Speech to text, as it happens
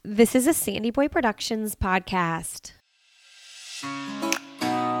This is a Sandy Boy Productions podcast.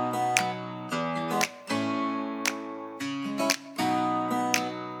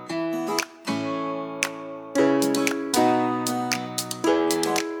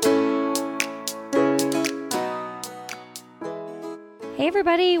 Hey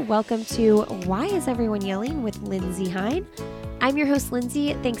everybody, welcome to Why Is Everyone Yelling with Lindsay Hine. I'm your host,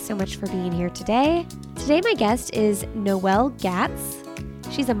 Lindsay. Thanks so much for being here today. Today my guest is Noel Gatts.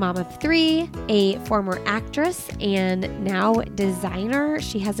 She's a mom of three, a former actress, and now designer.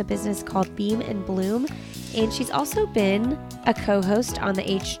 She has a business called Beam and Bloom, and she's also been a co-host on the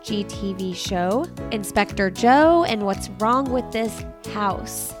HGTV show, Inspector Joe and What's Wrong with This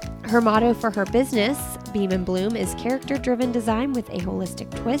House. Her motto for her business, Beam and Bloom, is character-driven design with a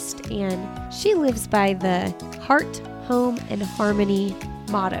holistic twist, and she lives by the heart, home, and harmony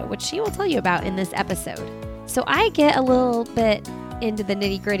motto, which she will tell you about in this episode. So I get a little bit into the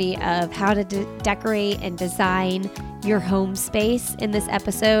nitty-gritty of how to decorate and design your home space in this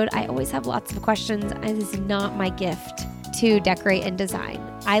episode. I always have lots of questions. It is not my gift to decorate and design.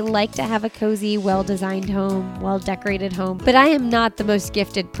 I like to have a cozy, well-designed home, well-decorated home, but I am not the most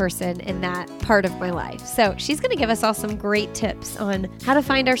gifted person in that part of my life. So she's going to give us all some great tips on how to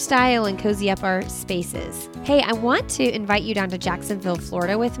find our style and cozy up our spaces. Hey, I want to invite you down to Jacksonville,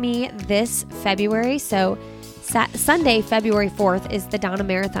 Florida with me this February. So Sunday, February 4th is the Donna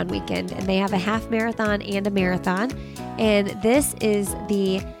Marathon weekend, and they have a half marathon and a marathon. And this is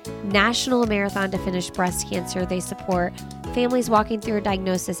the National Marathon to Finish Breast Cancer. They support families walking through a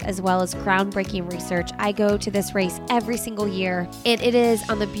diagnosis as well as groundbreaking research. I go to this race every single year, and it is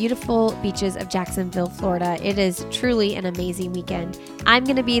on the beautiful beaches of Jacksonville, Florida. It is truly an amazing weekend. I'm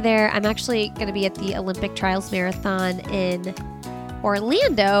going to be there. I'm actually going to be at the Olympic Trials Marathon in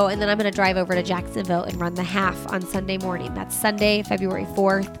Orlando, and then I'm going to drive over to Jacksonville and run the half on Sunday morning. That's Sunday, February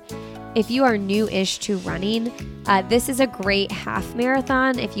 4th. If you are new-ish to running, this is a great half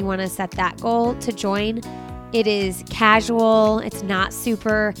marathon if you want to set that goal to join. It is casual. It's not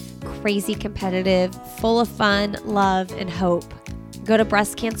super crazy competitive, full of fun, love, and hope. Go to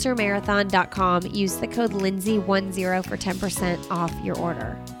breastcancermarathon.com. Use the code Lindsay10 for 10% off your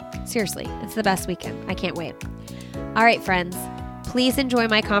order. Seriously, it's the best weekend. I can't wait. All right, friends. Please enjoy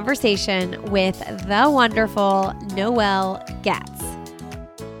my conversation with the wonderful Noel Gatts.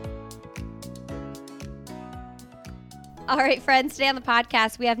 All right, friends, today on the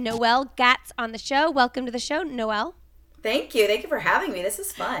podcast, we have Noel Gatts on the show. Welcome to the show, Noel. Thank you. Thank you for having me. This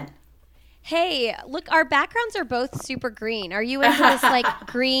is fun. Hey, look, our backgrounds are both super green. Are you into this like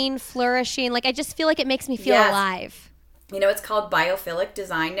green flourishing? Like, I just feel like it makes me feel alive. You know, it's called biophilic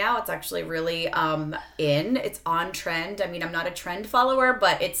design now. It's actually really in. It's on trend. I mean, I'm not a trend follower,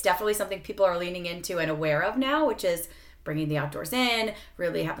 but it's definitely something people are leaning into and aware of now, which is bringing the outdoors in,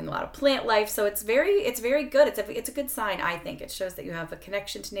 really having a lot of plant life. So it's very good. It's a good sign, I think. It shows that you have a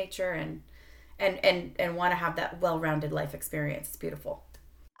connection to nature and want to have that well-rounded life experience. It's beautiful.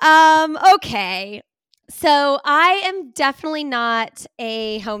 Okay. So I am definitely not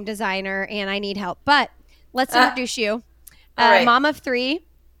a home designer and I need help, but let's introduce you. Right. Mom of three.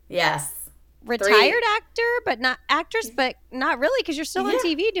 Yes. Retired actor, but not actress, but not really because you're still on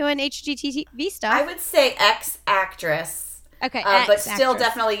TV doing HGTV stuff. I would say ex-actress. Okay, but still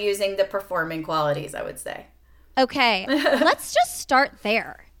definitely using the performing qualities, I would say. Okay, let's just start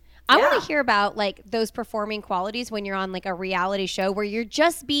there. I want to hear about like those performing qualities when you're on like a reality show where you're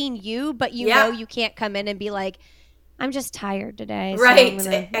just being you, but you know you can't come in and be like, I'm just tired today. So right.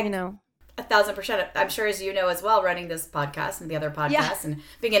 I'm gonna, 1,000%. I'm sure, as you know as well, running this podcast and the other podcasts and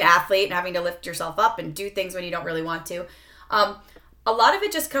being an athlete and having to lift yourself up and do things when you don't really want to. A lot of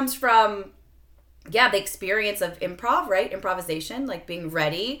it just comes from, the experience of improv, right? Improvisation, like being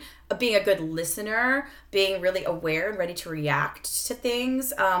ready, being a good listener, being really aware and ready to react to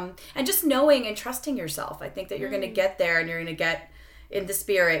things, and just knowing and trusting yourself. I think that you're going to get there and you're going to get in the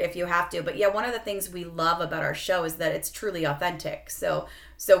spirit if you have to. But one of the things we love about our show is that it's truly authentic. So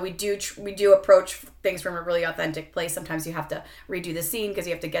we do approach things from a really authentic place. Sometimes you have to redo the scene because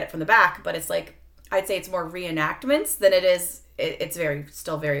you have to get it from the back, but it's like, I'd say it's more reenactments than it is. It's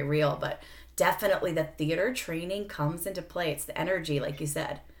still very real, but definitely the theater training comes into play. It's the energy, like you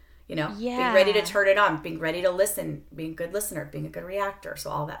said, being ready to turn it on, being ready to listen, being a good listener, being a good reactor.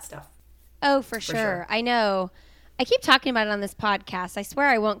 So all that stuff. Oh, for sure. I know. I keep talking about it on this podcast. I swear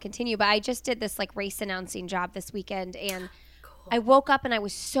I won't continue, but I just did this like race announcing job this weekend and I woke up and I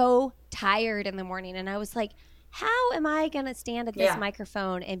was so tired in the morning and I was like, how am I going to stand at this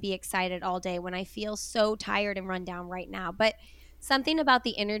microphone and be excited all day when I feel so tired and run down right now? But something about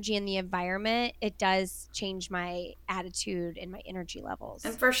the energy and the environment, it does change my attitude and my energy levels.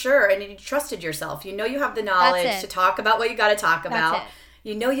 And for sure. And you trusted yourself. You know you have the knowledge to talk about what you got to talk about.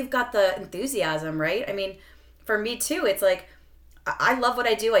 You know you've got the enthusiasm, right? I mean, for me too, it's like, I love what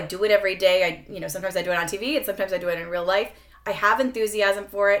I do. I do it every day. Sometimes I do it on TV and sometimes I do it in real life. I have enthusiasm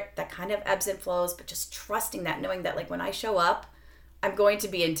for it. That kind of ebbs and flows, but just trusting that, knowing that like when I show up, I'm going to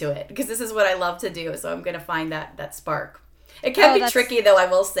be into it because this is what I love to do. So I'm going to find that spark. It can be tricky though, I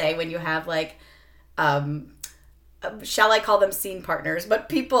will say, when you have like, shall I call them scene partners, but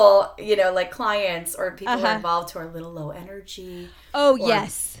people, like clients or people who are involved who are a little low energy. Oh,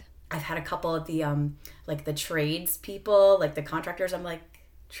 yes. I've had a couple of the, like the trades people, like the contractors, I'm like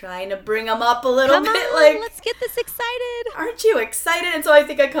trying to bring them up a little bit. Like, let's get this excited. Aren't you excited? And so I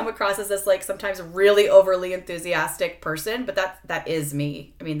think I come across as this like sometimes really overly enthusiastic person, but that is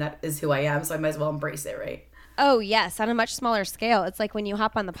me. I mean, that is who I am. So I might as well embrace it, right? Oh, yes. On a much smaller scale. It's like when you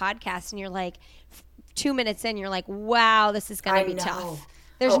hop on the podcast and you're like 2 minutes in, you're like, wow, this is going to be tough.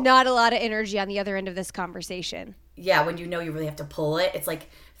 There's not a lot of energy on the other end of this conversation. Yeah, when you know you really have to pull it. It's like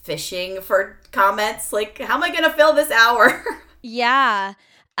fishing for comments. Like, how am I going to fill this hour? Yeah.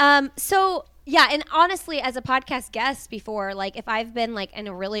 And honestly, as a podcast guest before, like if I've been like in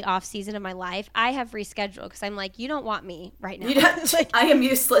a really off season of my life, I have rescheduled because I'm like, you don't want me right now. I am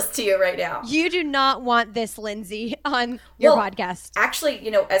useless to you right now. You do not want this, Lindsay, on your podcast.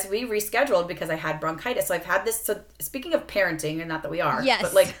 Actually, as we rescheduled because I had bronchitis, so I've had this. So speaking of parenting, and not that we are,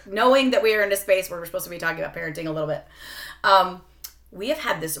 but like knowing that we are in a space where we're supposed to be talking about parenting a little bit, we have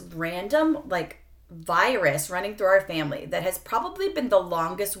had this random like virus running through our family that has probably been the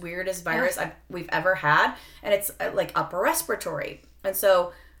longest, weirdest virus we've ever had. And it's like upper respiratory. And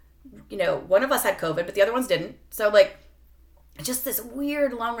so, one of us had COVID, but the other ones didn't. So like just this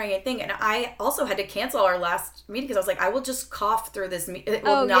weird long-running thing. And I also had to cancel our last meeting because I was like, I will just cough through this. It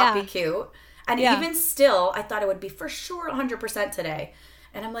will not be cute. And even still, I thought it would be for sure 100% today.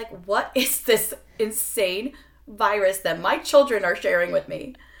 And I'm like, what is this insane virus that my children are sharing with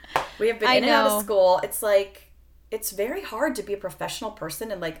me? We have been in and out of school. It's like, it's very hard to be a professional person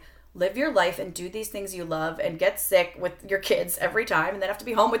and like live your life and do these things you love and get sick with your kids every time and then have to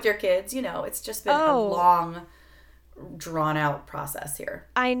be home with your kids. It's just been a long, drawn out process here.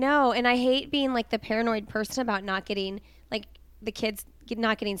 I know. And I hate being like the paranoid person about not getting like the kids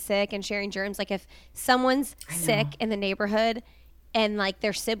not getting sick and sharing germs. Like if someone's sick in the neighborhood and like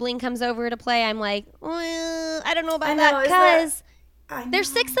their sibling comes over to play, I'm like, well, I don't know about that because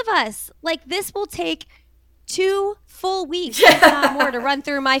there's 6 of us. Like this will take 2 full weeks, if not more, to run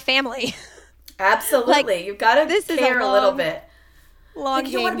through my family. Absolutely. You've got to care a little bit. Long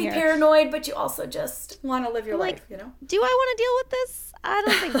you want to be paranoid, but you also just want to live your life, Do I want to deal with this? I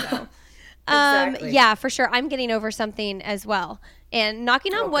don't think so. Exactly. Yeah, for sure. I'm getting over something as well. And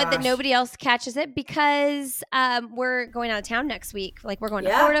knocking on wood that nobody else catches it because we're going out of town next week. Like we're going to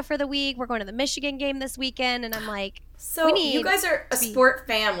Florida for the week. We're going to the Michigan game this weekend. And I'm like, so you guys are a sport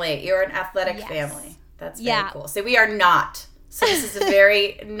family. You're an athletic family. That's very cool. So we are not. So this is a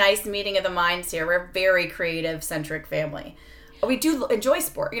very nice meeting of the minds here. We're a very creative centric family. We do enjoy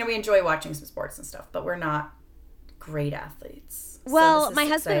sport. We enjoy watching some sports and stuff, but we're not great athletes. Well, my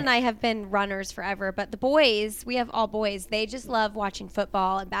husband and I have been runners forever, but the boys, we have all boys, they just love watching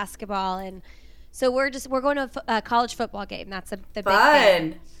football and basketball. And so we're going to a college football game. That's the big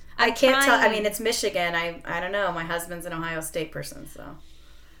thing. I can't tell. I mean, it's Michigan. I don't know. My husband's an Ohio State person, so. Sorry.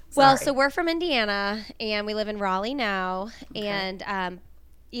 Well, so we're from Indiana, and we live in Raleigh now. Okay. And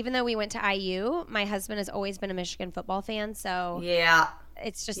even though we went to IU, my husband has always been a Michigan football fan. So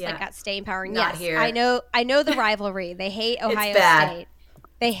it's just like got staying power. And Not here. I know the rivalry. They hate Ohio State.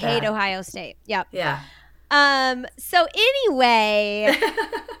 They hate Ohio State. Yep. Yeah. So anyway,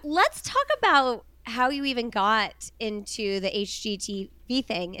 let's talk about how you even got into the HGTV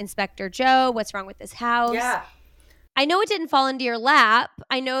thing. Inspector Joe, what's wrong with this house? Yeah. I know it didn't fall into your lap.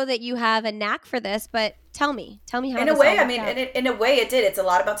 I know that you have a knack for this, but tell me how. In a way, in a way, it did. It's a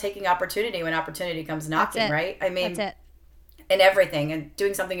lot about taking opportunity when opportunity comes knocking, right? I mean, that's it. In everything, and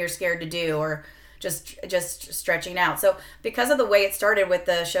doing something you're scared to do, or just stretching out. So because of the way it started with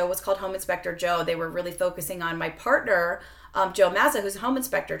the show was called Home Inspector Joe, they were really focusing on my partner, Joe Mazza, who's a home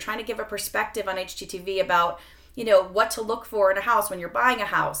inspector, trying to give a perspective on HGTV about, what to look for in a house when you're buying a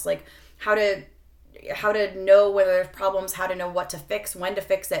house, like how to know whether there's problems, how to know what to fix, when to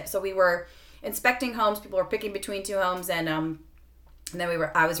fix it. So we were inspecting homes, people were picking between 2 homes, and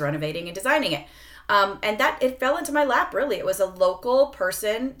then I was renovating and designing it. And that it fell into my lap, really. It was a local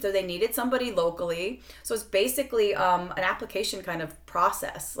person, so they needed somebody locally. So it's basically an application kind of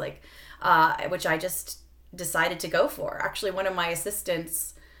process, like which I just decided to go for. Actually, one of my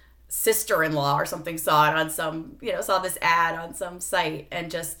assistants' sister-in-law or something saw it on some, saw this ad on some site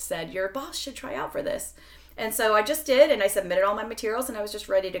and just said, your boss should try out for this. And so I just did, and I submitted all my materials, and I was just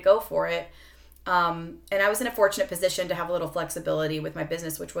ready to go for it. And I was in a fortunate position to have a little flexibility with my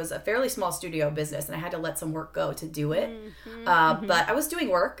business, which was a fairly small studio business, and I had to let some work go to do it. But I was doing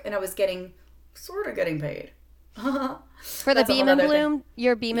work, and I was getting paid. For the Beam and Bloom,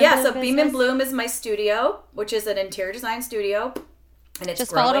 your Beam and Bloom so business? Beam and Bloom is my studio, which is an interior design studio. And it's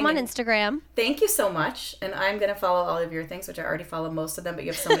just followed them on Instagram. Thank you so much. And I'm going to follow all of your things, which I already follow most of them, but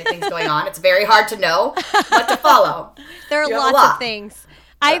you have so many things going on. It's very hard to know what to follow. There are lots of things.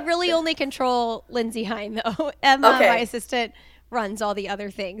 I really only control Lindsay Hine, though. Emma, my assistant, runs all the other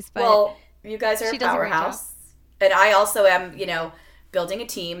things. But well, you guys are a powerhouse. And I also am, building a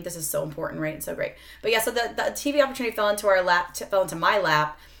team. This is so important, right? And so great. But yeah, so the TV opportunity fell into my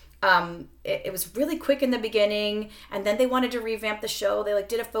lap. It was really quick in the beginning, and then they wanted to revamp the show. They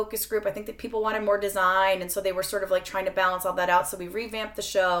did a focus group. I think that people wanted more design, and so they were sort of trying to balance all that out. So we revamped the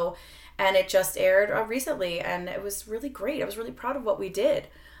show, and it just aired recently, and it was really great. I was really proud of what we did.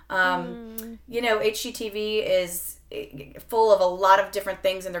 HGTV is full of a lot of different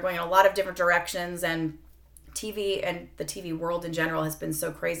things, and they're going in a lot of different directions, and TV and the TV world in general has been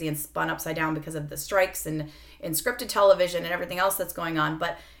so crazy and spun upside down because of the strikes and scripted television and everything else that's going on.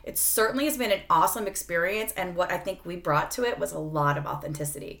 But it certainly has been an awesome experience. And what I think we brought to it was a lot of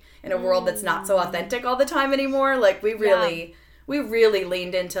authenticity in a world that's not so authentic all the time anymore. We really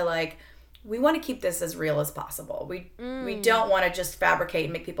leaned into we want to keep this as real as possible. We don't want to just fabricate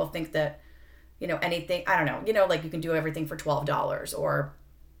and make people think that, anything, I don't know, you can do everything for $12 or...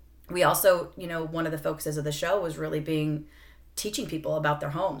 We also, one of the focuses of the show was really teaching people about their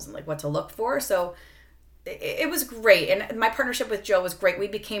homes and what to look for. So it was great. And my partnership with Joe was great. We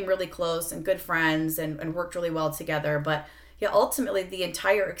became really close and good friends and worked really well together. But yeah, ultimately the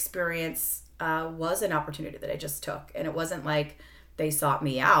entire experience was an opportunity that I just took. And it wasn't like they sought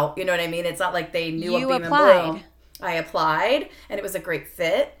me out. You know what I mean? It's not like they knew you of Beam applied. and Bloom. I applied, and it was a great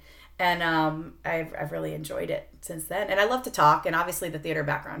fit. And I've really enjoyed it since then. And I love to talk. And obviously the theater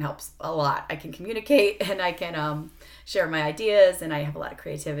background helps a lot. I can communicate and I can share my ideas. And I have a lot of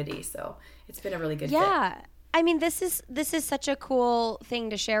creativity. So it's been a really good fit. I mean, this is such a cool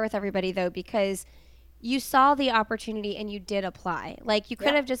thing to share with everybody, though, because you saw the opportunity and you did apply. You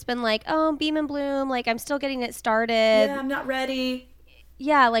could have just been Beam and Bloom. I'm still getting it started. Yeah, I'm not ready.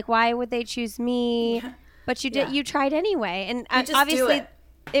 Yeah, why would they choose me? But you did. You tried anyway. And obviously...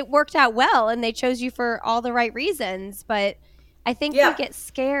 It worked out well, and they chose you for all the right reasons. But I think we get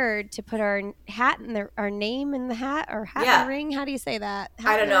scared to put our hat in our name in the hat or hat in the ring. How do you say that?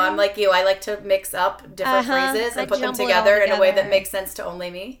 I don't know. I'm like you. I like to mix up different phrases and put them together in a way that makes sense to only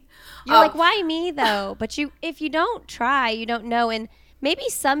me. You're why me though? But if you don't try, you don't know. And maybe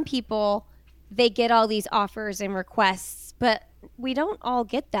some people, they get all these offers and requests, but we don't all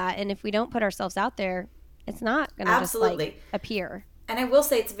get that. And if we don't put ourselves out there, it's not going to just appear. And I will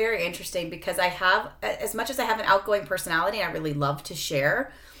say it's very interesting because I have, as much as I have an outgoing personality and I really love to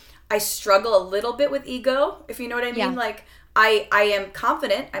share, I struggle a little bit with ego, if you know what I mean. Yeah. I am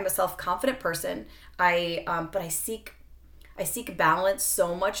confident. I'm a self-confident person. But I seek balance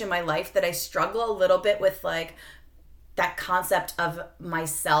so much in my life that I struggle a little bit with that concept of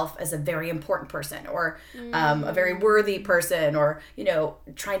myself as a very important person or a very worthy person or,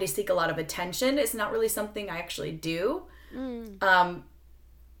 trying to seek a lot of attention is not really something I actually do.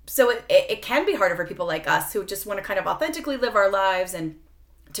 So it can be harder for people like us who just want to kind of authentically live our lives and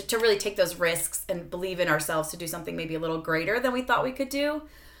to really take those risks and believe in ourselves to do something maybe a little greater than we thought we could do.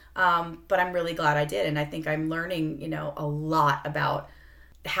 But I'm really glad I did. And I think I'm learning, a lot about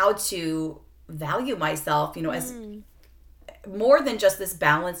how to value myself, as more than just this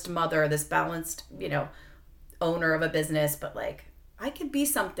balanced mother, this balanced, owner of a business, but I can be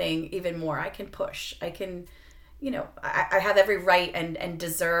something even more. I can push. I can... I have every right and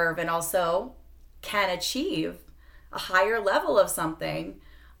deserve and also can achieve a higher level of something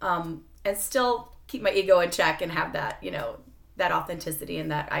and still keep my ego in check and have that, that authenticity and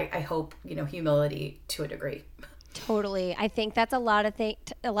that I hope, humility to a degree. Totally. I think that's a lot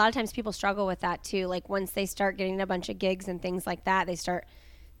of times people struggle with that too. Once they start getting a bunch of gigs and things like that,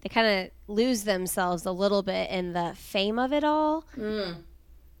 they kind of lose themselves a little bit in the fame of it all.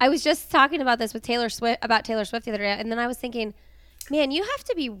 I was just talking about this with Taylor Swift the other day, and then I was thinking, man, you have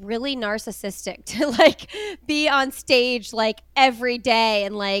to be really narcissistic to be on stage every day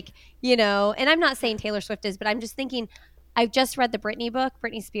and and I'm not saying Taylor Swift is, but I'm just thinking, I've just read the Britney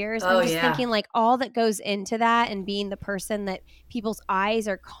Spears. I'm just thinking all that goes into that and being the person that people's eyes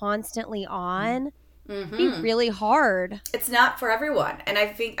are constantly on. It'd be really hard. It's not for everyone. And I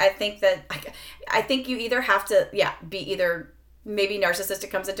think you either have to, be either maybe narcissistic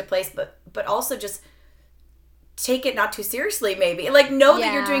comes into place, but also just take it not too seriously, maybe. Like, know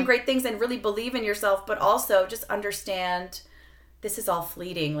that you're doing great things and really believe in yourself, but also just understand this is all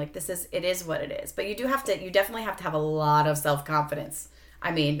fleeting. Like, it is what it is. But you definitely have to have a lot of self-confidence.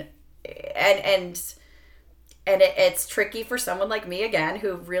 I mean, and it's tricky for someone like me, again,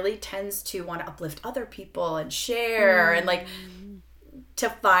 who really tends to want to uplift other people and share and like to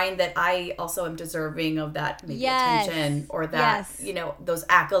find that I also am deserving of that maybe attention or that, those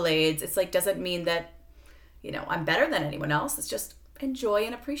accolades. It's like, doesn't mean that, I'm better than anyone else. It's just enjoy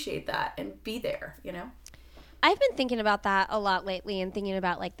and appreciate that and be there, I've been thinking about that a lot lately and thinking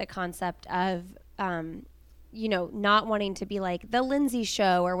about like the concept of, not wanting to be like the Lindsay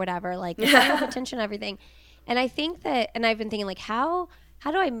show or whatever, like the attention, everything. And I think that, and I've been thinking like, how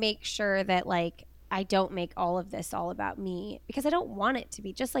do I make sure that like, I don't make all of this all about me, because I don't want it to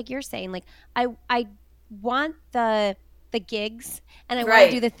be, just like you're saying, like I want the gigs and I want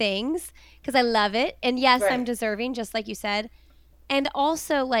to do the things because I love it. And yes, I'm deserving, just like you said. And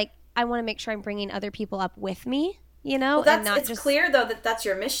also like, I want to make sure I'm bringing other people up with me, Well, it's clear though that that's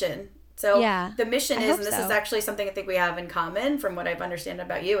your mission. So the mission is, and this is actually something I think we have in common from what I've understood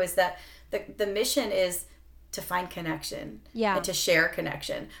about you, is that the mission is to find connection and to share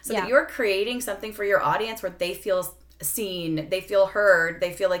connection, so that you're creating something for your audience where they feel seen, they feel heard,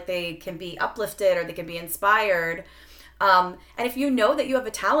 they feel like they can be uplifted or they can be inspired. And if you know that you have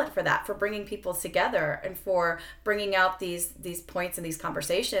a talent for that, for bringing people together and for bringing out these points in these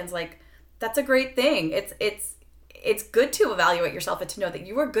conversations, like that's a great thing. It's good to evaluate yourself and to know that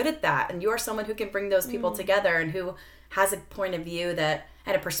you are good at that and you are someone who can bring those people together and who has a point of view and a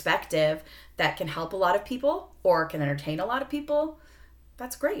perspective that can help a lot of people or can entertain a lot of people.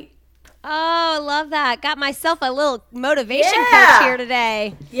 That's great. Oh, I love that. Got myself a little motivation coach here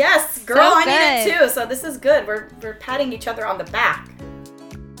today. Yes, girl, I need it too. So this is good. We're patting each other on the back.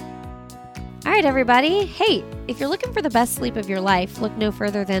 All right, everybody. Hey, if you're looking for the best sleep of your life, look no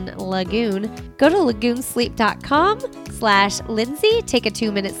further than Lagoon. Go to lagoonsleep.com/Lindsay, take a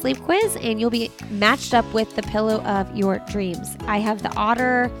 2-minute sleep quiz, and you'll be matched up with the pillow of your dreams. I have the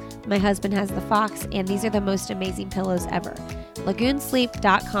otter, my husband has the fox, and these are the most amazing pillows ever.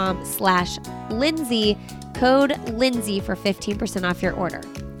 lagoonsleep.com/Lindsay, code Lindsay for 15% off your order.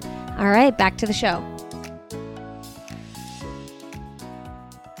 All right, back to the show.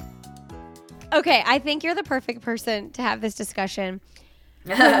 Okay, I think you're the perfect person to have this discussion.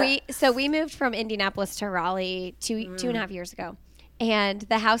 We moved from Indianapolis to Raleigh 2.5 years ago. And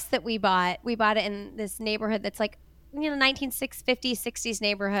the house that we bought it in this neighborhood that's like, 1950s, 60s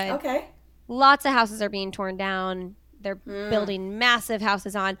neighborhood. Okay. Lots of houses are being torn down. They're building massive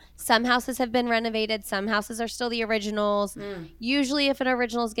houses on. Some houses have been renovated. Some houses are still the originals. Usually if an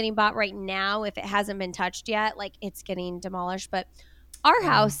original is getting bought right now, if it hasn't been touched yet, like it's getting demolished. But our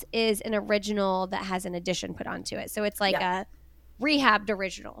house is an original that has an addition put onto it. So it's like a rehabbed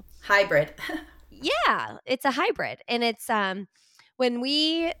original. Hybrid. Yeah, it's a hybrid. And it's when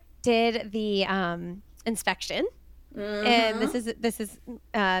we did the inspection, and this is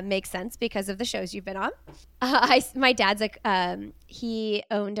makes sense because of the shows you've been on. My dad's he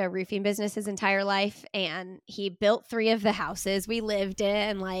owned a roofing business his entire life, and he built 3 of the houses we lived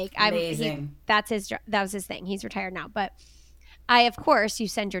in. Like, amazing. That was his thing. He's retired now, but of course, you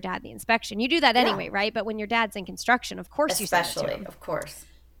send your dad the inspection. You do that anyway, right? But when your dad's in construction, of course you send it to him. Of course.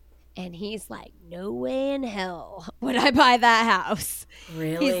 And he's like, no way in hell would I buy that house.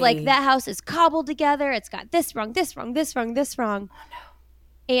 Really? He's like, that house is cobbled together. It's got this wrong, this wrong, this wrong, this wrong. Oh, no.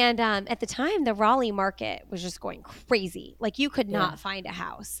 And at the time, the Raleigh market was just going crazy. Like, you could not find a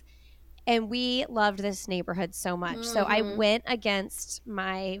house. And we loved this neighborhood so much. So I went against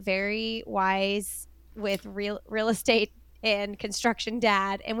my very wise with real estate and construction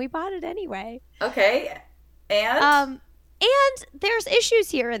dad, and we bought it anyway. Okay. And there's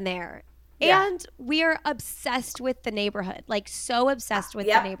issues here and there. And we are obsessed with the neighborhood, like so obsessed with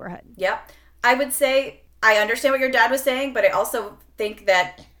the neighborhood. Yep. I would say I understand what your dad was saying, but I also think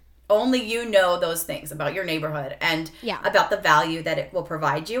that only you know those things about your neighborhood and about the value that it will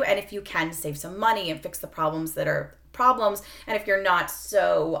provide you. And if you can save some money and fix the problems that are problems, and if you're not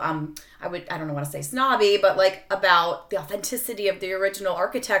so I don't want to say snobby, but like about the authenticity of the original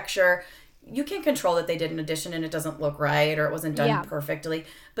architecture, you can control that they did an addition and it doesn't look right or it wasn't done perfectly.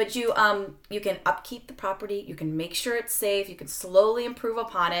 But you can upkeep the property, you can make sure it's safe, you can slowly improve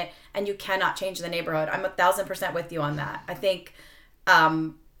upon it, and you cannot change the neighborhood. I'm 1,000% with you on that. I think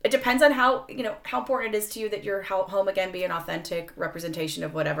it depends on how important it is to you that your home, again, be an authentic representation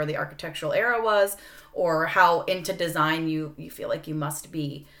of whatever the architectural era was, or how into design you feel like you must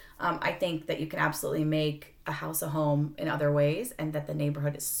be. I think that you can absolutely make a house a home in other ways, and that the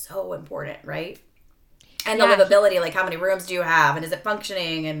neighborhood is so important, right? And the livability, like how many rooms do you have, and is it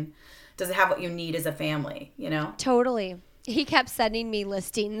functioning, and does it have what you need as a family, Totally. He kept sending me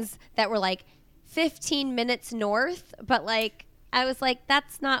listings that were like 15 minutes north, but like, I was like,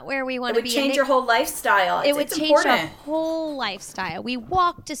 that's not where we want to be. It would change your whole lifestyle. It would change our whole lifestyle. We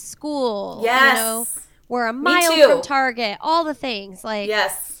walk to school. Yes. We're a mile from Target. All the things. Like,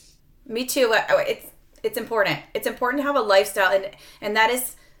 yes. Me too. It's important. It's important to have a lifestyle. And that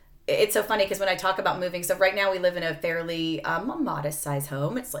is, it's so funny because when I talk about moving, so right now we live in a fairly modest size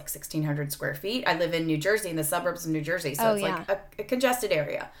home. It's like 1,600 square feet. I live in New Jersey, in the suburbs of New Jersey. So it's like a congested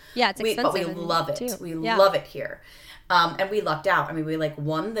area. Yeah, it's expensive. But we love it. Too. We love it here. And we lucked out. I mean, we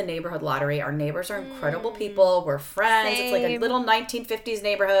won the neighborhood lottery. Our neighbors are incredible people. We're friends. Same. It's like a little 1950s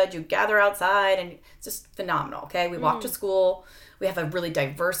neighborhood. You gather outside and it's just phenomenal. Okay. We walk to school. We have a really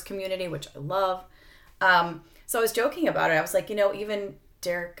diverse community, which I love. So I was joking about it. I was like, even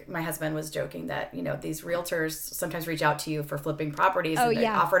Derek, my husband, was joking that, these realtors sometimes reach out to you for flipping properties and they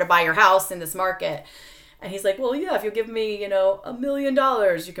offer to buy your house in this market. And he's like, well, yeah, if you give me, $1 million,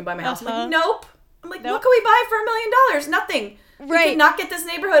 you can buy my house. I'm like, nope. I'm like, what can we buy for $1 million? Nothing. Right. We cannot get this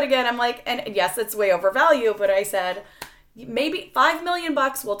neighborhood again. I'm like, and yes, it's way overvalued, but I said, maybe $5 million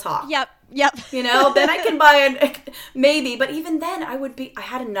we'll talk. Yep. Then I can buy maybe, but even then I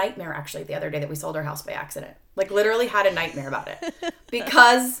had a nightmare actually the other day that we sold our house by accident. Like literally had a nightmare about it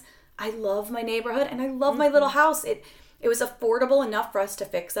because I love my neighborhood and I love my little house. It was affordable enough for us to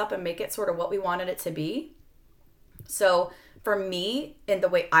fix up and make it sort of what we wanted it to be. So for me, in the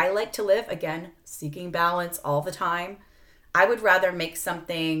way I like to live, again, seeking balance all the time, I would rather make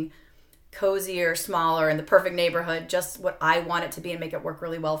something cozier, smaller, in the perfect neighborhood, just what I want it to be and make it work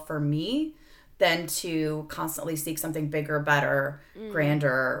really well for me, than to constantly seek something bigger, better,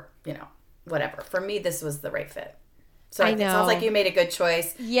 grander, whatever. For me, this was the right fit. So it sounds like you made a good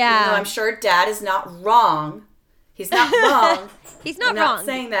choice. Yeah. Even though I'm sure Dad is not wrong. He's not wrong. He's not I'm wrong. not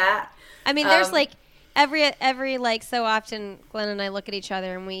saying that. I mean, there's every like so often Glenn and I look at each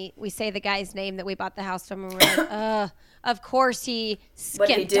other and we say the guy's name that we bought the house from and we're like, of course he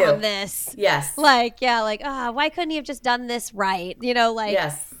skimped on this. Yes. Why couldn't he have just done this right?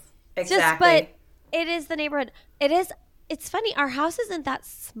 Yes, exactly. But it is the neighborhood. It's funny. Our house isn't that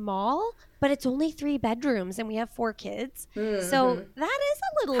small, but it's only 3 bedrooms and we have 4 kids. Mm-hmm. So that is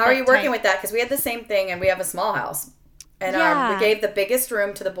a little How are you working with that? Because we had the same thing and we have a small house. And we gave the biggest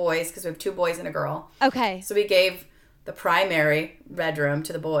room to the boys because we have 2 boys and a girl. Okay. So we gave the primary bedroom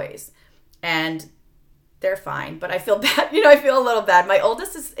to the boys. And they're fine. But I feel bad. I feel a little bad. My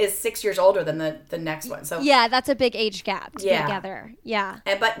oldest is 6 years older than the next one. So yeah, that's a big age gap to be together. Yeah.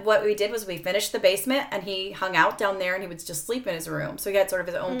 But what we did was we finished the basement and he hung out down there and he would just sleep in his room. So he had sort of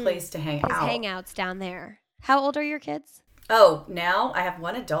his own place to hang out. His hangouts down there. How old are your kids? Oh, now I have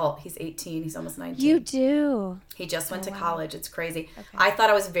one adult. He's 18. He's almost 19. You do? He just went to college. It's crazy. Okay. I thought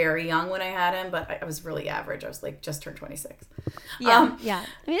I was very young when I had him, but I was really average. I was like just turned 26. Yeah.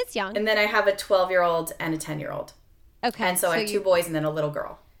 I mean, it's young. And then I have a 12-year-old and a 10-year-old. Okay. And so I have 2 boys and then a little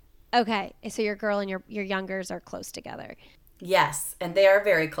girl. Okay. So your girl and your youngers are close together. Yes. And they are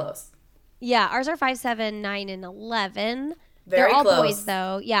very close. Yeah. Ours are 5, 7, 9, and 11. Very They're all close. boys,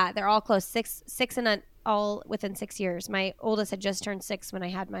 though. Yeah. They're all close. Six and all within 6 years. My oldest had just turned 6 when I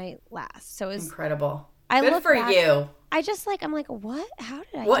had my last. So it was incredible. Good for you. I just I'm like, what? How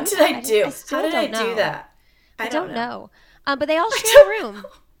did I What do did that? I do? How did I do that? I don't know. But they all share a room.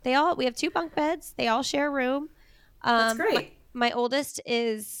 We have 2 bunk beds. They all share a room. That's great. My oldest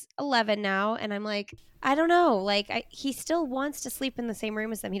is 11 now. And I'm like, I don't know. He still wants to sleep in the same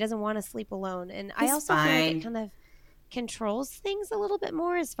room as them. He doesn't want to sleep alone. And I also feel like it kind of controls things a little bit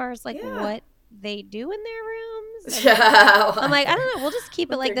more as far as what they do in their rooms. Yeah. I'm like, I don't know. We'll just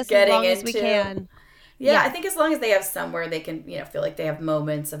keep it like this as long as we can. Yeah, I think as long as they have somewhere they can, feel like they have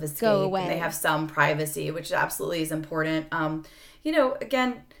moments of escape. Go away. And they have some privacy, which absolutely is important.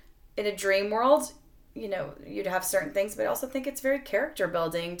 Again, in a dream world, you'd have certain things, but I also think it's very character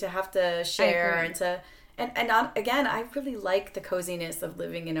building to have to share and not, again, I really like the coziness of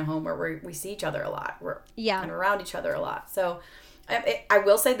living in a home where we see each other a lot. We're kind of around each other a lot. So I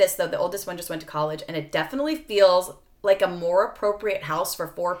will say this, though. The oldest one just went to college, and it definitely feels like a more appropriate house for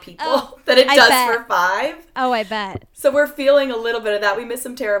 4 people than it does for 5. Oh, I bet. So we're feeling a little bit of that. We miss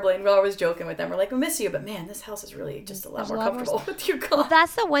them terribly, and we're always joking with them. We're like, we miss you, but man, this house is really just a lot more comfortable with you guys. Well,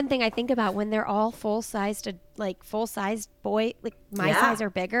 that's the one thing I think about when they're all full-sized boy, like my size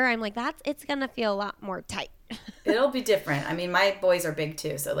or bigger. I'm like, it's going to feel a lot more tight. It'll be different. I mean, my boys are big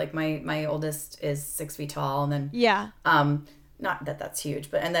too. So like my oldest is 6 feet tall, and then not that that's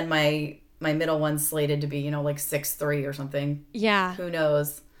huge, but and then my middle one's slated to be, like 6'3" or something. Yeah. Who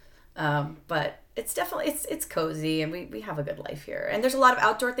knows? But it's definitely, it's cozy, and we have a good life here. And there's a lot of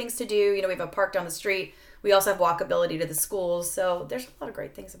outdoor things to do. We have a park down the street. We also have walkability to the schools. So there's a lot of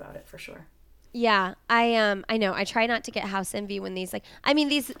great things about it for sure. Yeah, I know. I try not to get house envy when these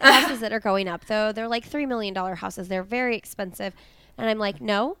these houses that are going up though, they're like $3 million houses. They're very expensive. And I'm like,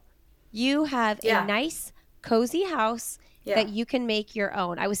 no, you have a nice, cozy house that you can make your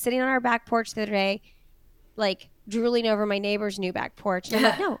own. I was sitting on our back porch the other day, like drooling over my neighbor's new back porch. And I'm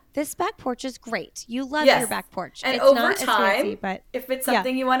like, no, this back porch is great. You love your back porch. And it's over not time, as fancy, but if it's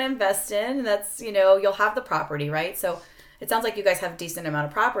something you want to invest in, that's, you'll have the property, right? So it sounds like you guys have a decent amount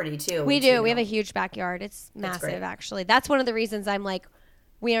of property too. We do. We have a huge backyard. It's massive, actually. That's one of the reasons I'm like,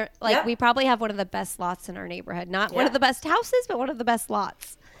 we probably have one of the best lots in our neighborhood. Not one of the best houses, but one of the best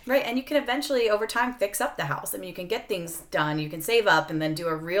lots. Right. And you can eventually, over time, fix up the house. I mean, you can get things done. You can save up and then do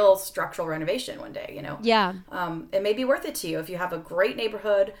a real structural renovation one day, Yeah. It may be worth it to you if you have a great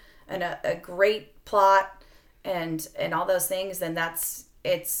neighborhood and a great plot and all those things. Then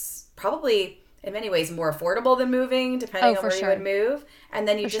it's probably in many ways more affordable than moving, depending on where you would move. And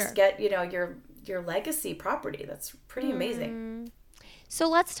then you get, your legacy property. That's pretty amazing. So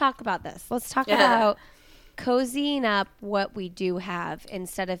let's talk about this. Let's talk about cozying up what we do have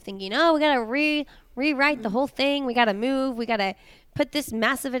instead of thinking, we got to rewrite the whole thing. We got to move. We got to put this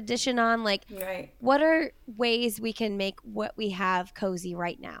massive addition on. Like, what are ways we can make what we have cozy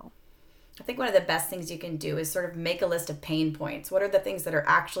right now? I think one of the best things you can do is sort of make a list of pain points. What are the things that are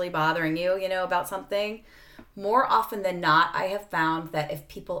actually bothering you, about something? More often than not, I have found that if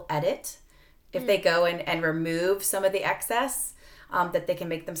people edit, if they go and remove some of the excess, that they can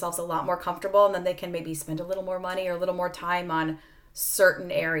make themselves a lot more comfortable, and then they can maybe spend a little more money or a little more time on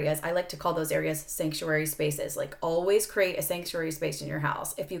certain areas. I like to call those areas sanctuary spaces. Like, always create a sanctuary space in your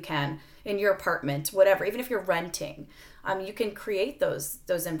house if you can, in your apartment, whatever. Even if you're renting, you can create those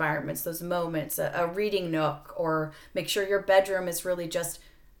environments, those moments, a reading nook, or make sure your bedroom is really just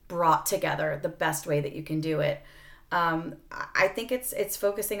brought together the best way that you can do it. I think it's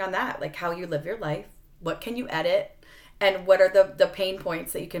focusing on that, like how you live your life, what can you edit, and what are the pain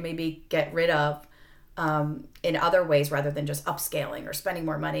points that you can maybe get rid of in other ways rather than just upscaling or spending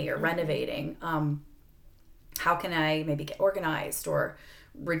more money or renovating. How can I maybe get organized or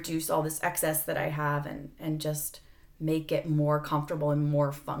reduce all this excess that I have and just make it more comfortable and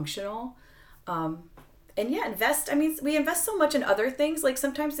more functional? Invest. I mean, we invest so much in other things. Like,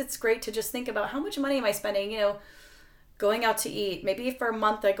 sometimes it's great to just think about how much money am I spending, going out to eat. Maybe for a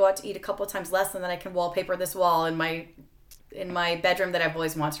month I go out to eat a couple of times less, and then I can wallpaper this wall in my bedroom that I've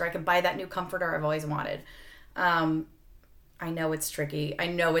always wanted, or I can buy that new comforter I've always wanted. I know it's tricky. I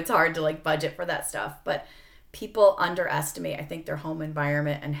know it's hard to budget for that stuff, but people underestimate, I think, their home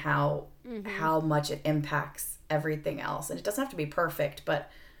environment and how much it impacts everything else. And it doesn't have to be perfect, but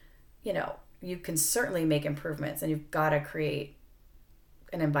you can certainly make improvements, and you've got to create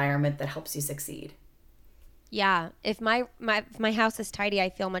an environment that helps you succeed. Yeah. If my house is tidy, I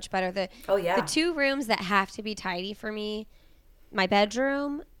feel much better. The 2 rooms that have to be tidy for me, my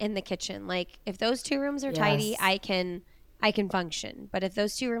bedroom and the kitchen. Like, if those 2 rooms are tidy, I can function. But if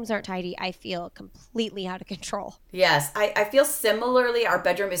those 2 rooms aren't tidy, I feel completely out of control. Yes. I feel similarly. Our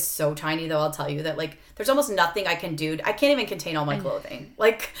bedroom is so tiny, though, I'll tell you that, there's almost nothing I can do. I can't even contain all my clothing.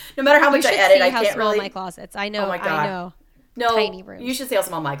 No matter how much I edit, I can't really. My closets. I know. Oh my God. I know. No, tiny rooms. You should see how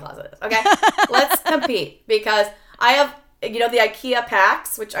small my closet is. Okay, let's compete, because I have, the IKEA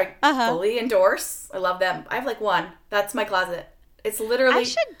packs, which I fully endorse. I love them. I have one. That's my closet. It's literally. I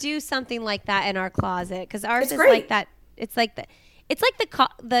should do something like that in our closet, because ours is great. like that. It's like a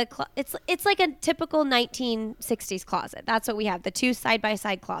typical 1960s closet. That's what we have. The 2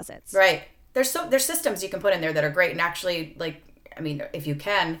 side-by-side closets. Right. There's systems you can put in there that are great, and actually, if you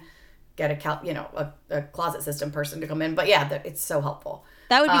can get a closet system person to come in, but it's so helpful.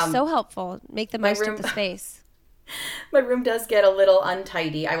 That would be so helpful. Make the most of the space. My room does get a little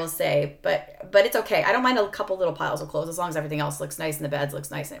untidy, I will say, but it's okay. I don't mind a couple little piles of clothes as long as everything else looks nice and the beds looks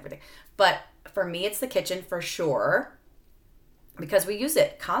nice and everything. But for me, it's the kitchen for sure, because we use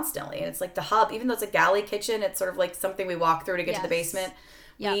it constantly, and it's like the hub. Even though it's a galley kitchen, it's sort of like something we walk through to get to the basement.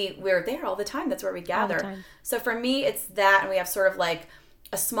 We're there all the time. That's where we gather. time. So for me, it's that, and we have sort of like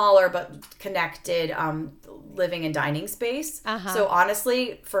a smaller but connected living and dining space. So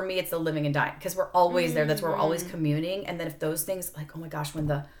honestly, for me, it's the living and dining because we're always there. That's where we're always communing. And then if those things, like, oh my gosh, when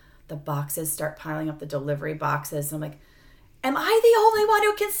the boxes start piling up, the delivery boxes, I'm like, am I the only one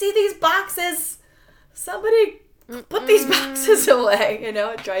who can see these boxes? Somebody put these boxes away.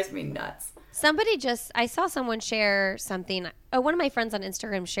 It drives me nuts. I saw someone share something. One of my friends on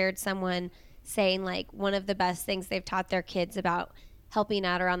Instagram shared someone saying like one of the best things they've taught their kids about helping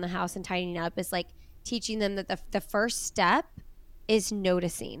out around the house and tidying up is like teaching them that the first step is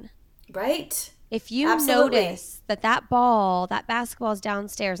noticing. Right. If you notice that basketball is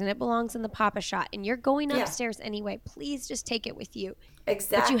downstairs and it belongs in the Papa Shot and you're going upstairs anyway, please just take it with you.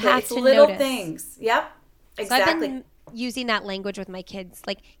 Exactly. But you have it's to little notice. Things. Yep. Exactly. So I've been using that language with my kids.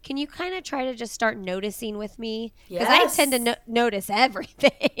 Like, can you kind of try to just start noticing with me? Because I tend to notice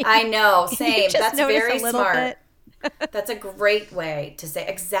everything. I know. Same. That's very smart. Bit? That's a great way to say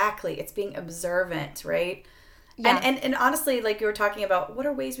exactly. It's being observant, right? Yeah. And honestly, like you were talking about, what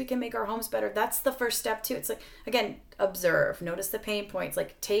are ways we can make our homes better? That's the first step too. It's like, again, observe, notice the pain points,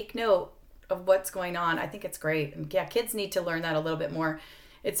 like take note of what's going on. I think it's great. And yeah, kids need to learn that a little bit more.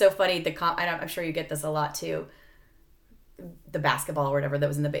 It's so funny. I'm sure you get this a lot too. The basketball or whatever that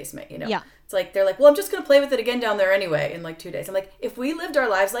was in the basement, Yeah. It's like, they're like, well, I'm just going to play with it again down there anyway in like 2 days. I'm like, if we lived our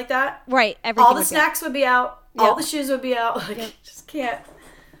lives like that, right, all the snacks would be out. Yep. All the shoes would be out. Like, just can't.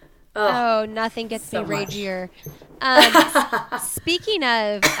 Oh, nothing gets so me much. ragier. Speaking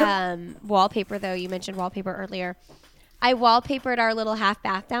of wallpaper, though, you mentioned wallpaper earlier. I wallpapered our little half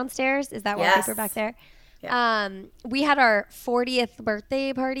bath downstairs. Is that wallpaper back there? Yeah. We had our 40th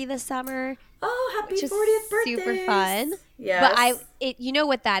birthday party this summer. Oh, happy 40th birthday! Super fun. Yes. But you know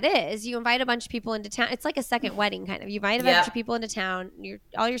what that is? You invite a bunch of people into town. It's like a second wedding, kind of. You invite a bunch of people into town.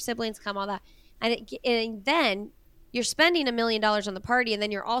 All your siblings come, all that, and then you're spending $1 million on the party, and then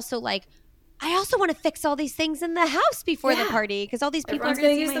you're also like, I also want to fix all these things in the house before the party because all these people are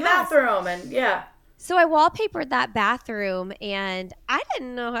going to use the house. bathroom, and So I wallpapered that bathroom, and I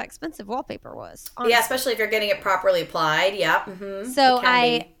didn't know how expensive wallpaper was. Honestly. Yeah, especially if you're getting it properly applied. Yeah. Mm-hmm. So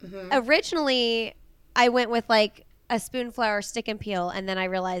originally I went with like a spoonflower stick and peel, and then I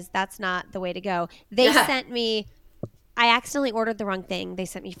realized that's not the way to go. They sent me. I accidentally ordered the wrong thing. They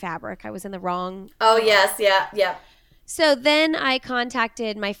sent me fabric. I was in the wrong. Oh yes, yeah. So then I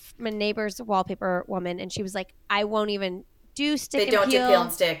contacted my neighbor's wallpaper woman, and she was like, "I won't even do stick and peel. They don't do peel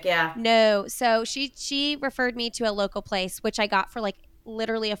and stick, yeah. No." So she referred me to a local place, which I got for like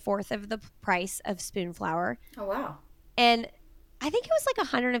literally a fourth of the price of spoonflower. Oh wow! And I think it was like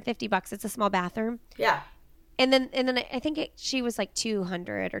 $150. It's a small bathroom. Yeah. And then I think she was like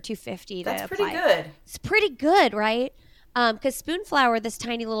 $200 or $250. That's pretty good. It's pretty good, right? Because spoonflower, this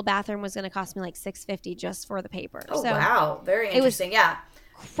tiny little bathroom was going to cost me like $650 just for the paper. Oh, so wow. Very interesting. Yeah.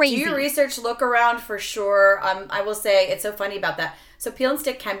 Crazy. Do your research, look around for sure. I will say it's so funny about that. So peel and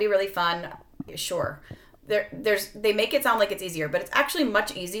stick can be really fun. Sure. They make it sound like it's easier, but it's actually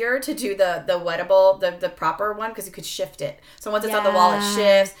much easier to do the wettable, the proper one, because you could shift it. So once it's on the wall, it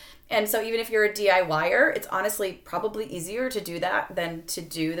shifts. And so even if you're a DIYer, it's honestly probably easier to do that than to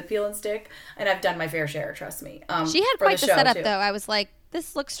do the peel and stick. And I've done my fair share, trust me. She had quite the setup, though. I was like,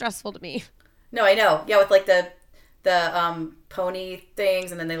 this looks stressful to me. No, I know. Yeah, with like the pony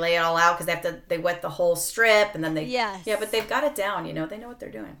things, and then they lay it all out because they wet the whole strip, and then yeah, but they've got it down. They know what they're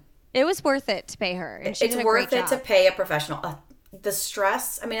doing. It was worth it to pay her, and she did a great job. It's worth it to pay a professional. The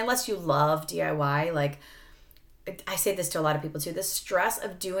stress. I mean, unless you love DIY, like. I say this to a lot of people too, the stress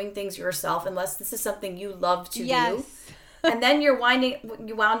of doing things yourself, unless this is something you love to do. And then you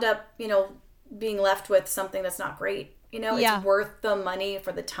wound up, being left with something that's not great. It's worth the money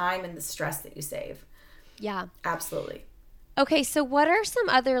for the time and the stress that you save. Yeah. Absolutely. Okay. So what are some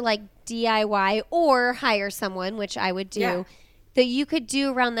other like DIY or hire someone, which I would do, that you could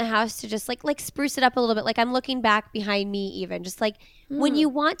do around the house to just like spruce it up a little bit? Like I'm looking back behind me even, just like when you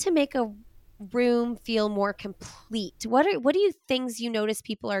want to make a room feel more complete, what are you things you notice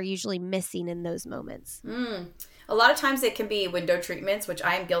people are usually missing in those moments? A lot of times it can be window treatments, which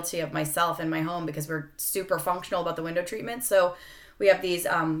I am guilty of myself in my home because we're super functional about the window treatments. So we have these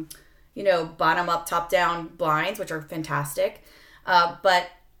bottom up, top down blinds, which are fantastic,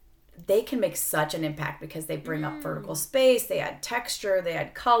 but they can make such an impact because they bring up vertical space, they add texture, they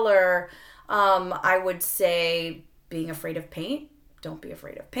add color. I would say being afraid of paint. Don't be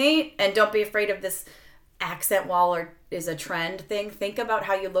afraid of paint, and don't be afraid of this accent wall is a trend thing. Think about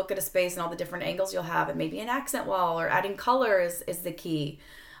how you look at a space and all the different angles you'll have, and maybe an accent wall or adding color is the key.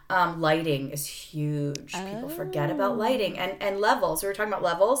 Lighting is huge. People forget about lighting and levels. We were talking about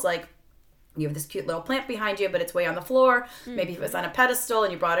levels, like you have this cute little plant behind you, but it's way on the floor. Maybe if it was on a pedestal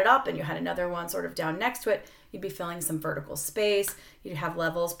and you brought it up and you had another one sort of down next to it, you'd be filling some vertical space. You'd have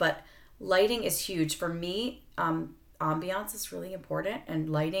levels, but lighting is huge. For me, ambiance is really important, and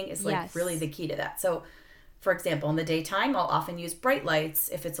lighting is like really the key to that. So, for example, in the daytime, I'll often use bright lights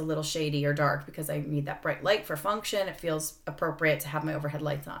if it's a little shady or dark because I need that bright light for function. It feels appropriate to have my overhead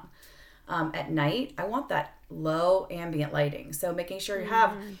lights on. At night, I want that low ambient lighting. So making sure you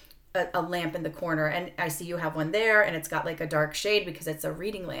have a lamp in the corner, and I see you have one there and it's got like a dark shade because it's a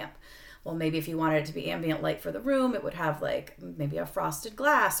reading lamp. Well, maybe if you wanted it to be ambient light for the room, it would have like maybe a frosted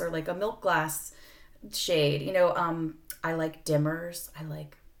glass or like a milk glass shade. You know, I like dimmers. I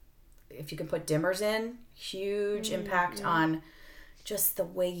like, if you can put dimmers in, huge impact on just the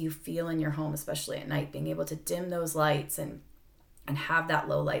way you feel in your home, especially at night, being able to dim those lights and have that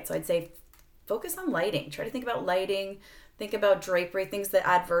low light. So I'd say focus on lighting. Try to think about lighting. Think about drapery, things that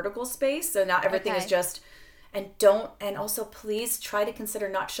add vertical space. So not everything is just, and also please try to consider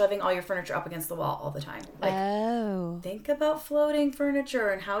not shoving all your furniture up against the wall all the time. Like, think about floating furniture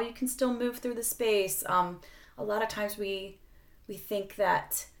and how you can still move through the space. A lot of times we think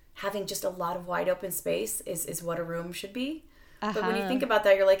that having just a lot of wide open space is what a room should be. But when you think about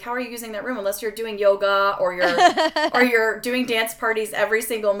that, you're like, how are you using that room? Unless you're doing yoga or you're doing dance parties every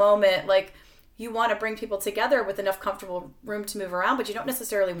single moment, like, you want to bring people together with enough comfortable room to move around, but you don't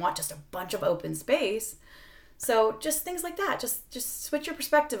necessarily want just a bunch of open space. So just things like that. Just switch your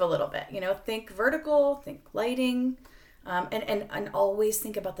perspective a little bit. You know, think vertical, think lighting, and always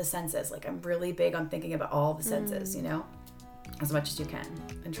think about the senses. Like, I'm really big on thinking about all the senses, you know, as much as you can,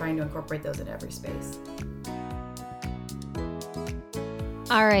 and trying to incorporate those in every space.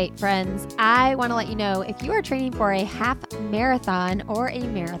 All right, friends, I want to let you know if you are training for a half marathon or a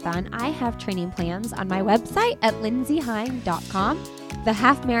marathon, I have training plans on my website at lindsayheim.com. The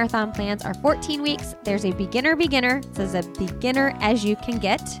half marathon plans are 14 weeks. There's a beginner. It says a beginner as you can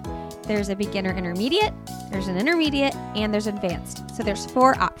get. There's a beginner intermediate, there's an intermediate, and there's advanced. So there's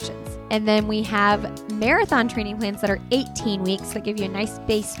 4 options. And then we have marathon training plans that are 18 weeks that give you a nice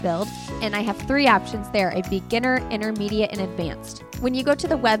base build. And I have 3 options there, a beginner, intermediate, and advanced. When you go to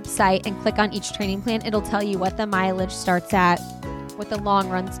the website and click on each training plan, it'll tell you what the mileage starts at, what the long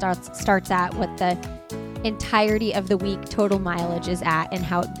run starts at, what the entirety of the week total mileage is at, and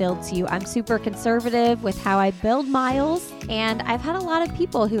how it builds you. I'm super conservative with how I build miles, and I've had a lot of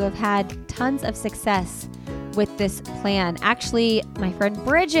people who have had tons of success with this plan. Actually, my friend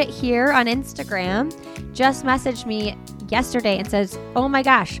Bridget here on Instagram just messaged me yesterday and says, oh my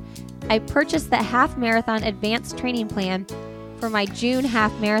gosh, I purchased the half marathon advanced training plan for my June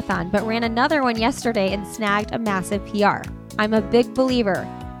half marathon, but ran another one yesterday and snagged a massive PR. I'm a big believer.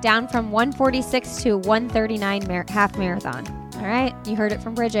 Down from 146 to 139 half marathon. All right, you heard it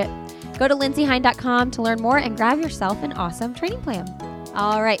from Bridget. Go to lindsayheim.com to learn more and grab yourself an awesome training plan.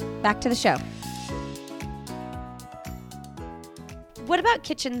 All right, back to the show. What about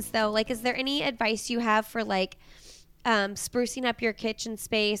kitchens though? Like, is there any advice you have for like sprucing up your kitchen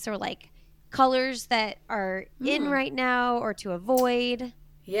space, or like colors that are in right now or to avoid?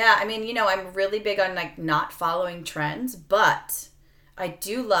 Yeah, I mean, you know, I'm really big on like not following trends, but I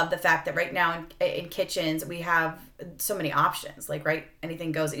do love the fact that right now in kitchens, we have so many options. Like, right,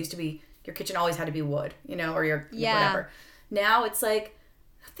 anything goes. It used to be your kitchen always had to be wood, you know, or your whatever. Now it's like,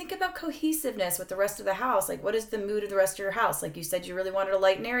 think about cohesiveness with the rest of the house. Like, what is the mood of the rest of your house? Like you said, you really wanted a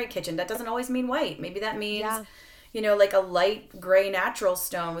light and airy kitchen. That doesn't always mean white. Maybe that means, you know, like a light gray natural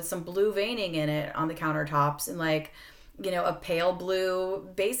stone with some blue veining in it on the countertops, and like, you know, a pale blue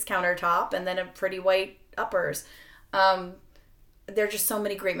base countertop and then a pretty white uppers. There are just so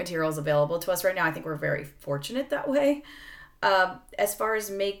many great materials available to us right now. I think we're very fortunate that way. As far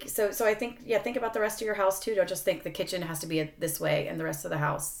as so I think, think about the rest of your house too. Don't just think the kitchen has to be this way and the rest of the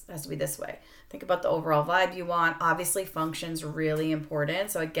house has to be this way. Think about the overall vibe you want. Obviously, function's really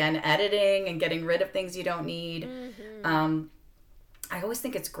important. So again, editing and getting rid of things you don't need. I always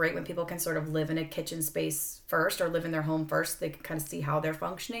think it's great when people can sort of live in a kitchen space first, or live in their home first. They can kind of see how they're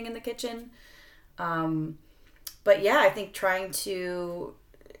functioning in the kitchen. But yeah, I think trying to,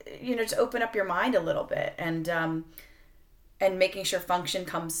 you know, to open up your mind a little bit, and making sure function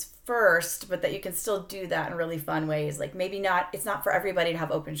comes first, but that you can still do that in really fun ways. Like, maybe it's not for everybody to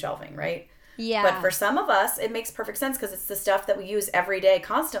have open shelving, right? Yeah. But for some of us, it makes perfect sense because it's the stuff that we use every day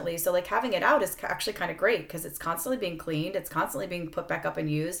constantly. So like having it out is actually kind of great because it's constantly being cleaned. It's constantly being put back up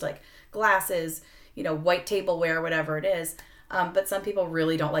and used, like glasses, you know, white tableware, whatever it is. But some people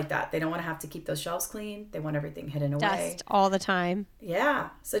really don't like that. They don't want to have to keep those shelves clean. They want everything hidden away. Dust all the time. Yeah.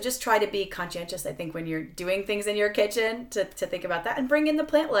 So just try to be conscientious, I think, when you're doing things in your kitchen to think about that. And bring in the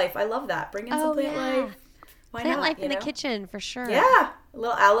plant life. I love that. Bring in some plant life. Why plant not? life in the kitchen, for sure. Yeah. A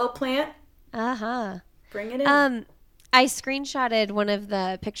little aloe plant. Uh-huh. Bring it in. I screenshotted one of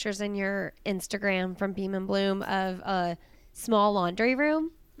the pictures in your Instagram from Beam and Bloom of a small laundry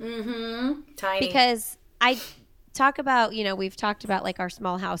room. Mm-hmm. Tiny. Because I talk about, we've talked about like our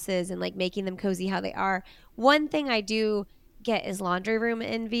small houses and like making them cozy how they are. One thing I do get is laundry room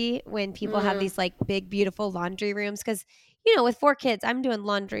envy when people have these like big, beautiful laundry rooms. Because, with 4 kids, I'm doing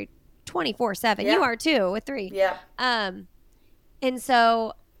laundry 24/7. Yeah. You are too with 3. Yeah. And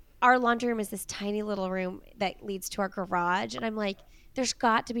so our laundry room is this tiny little room that leads to our garage. And I'm like, there's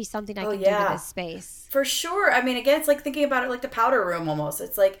got to be something I can do to this space. For sure. I mean, again, it's like thinking about it like the powder room almost.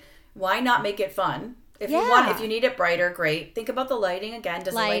 It's like, why not make it fun? If you need it brighter, great. Think about the lighting again.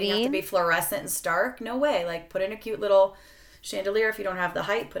 Does the lighting have to be fluorescent and stark? No way. Like, put in a cute little chandelier. If you don't have the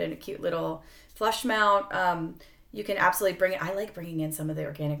height, put in a cute little flush mount. You can absolutely bring it. I like bringing in some of the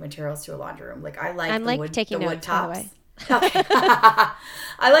organic materials to a laundry room. Like, I'm taking the notes, wood tops. by the way. Okay.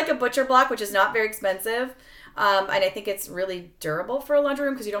 I like a butcher block, which is not very expensive. And I think it's really durable for a laundry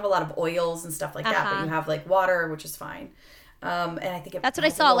room because you don't have a lot of oils and stuff like that, but you have like water, which is fine. And I think that's what I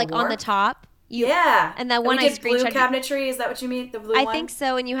saw, like on the top. And that one I screenshot. Blue cabinetry, is that what you mean? The blue one? I think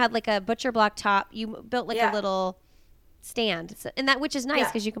so. And you had like a butcher block top. You built like a little stand, which is nice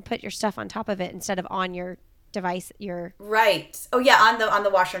because you can put your stuff on top of it instead of on your device. Right. Oh yeah, on the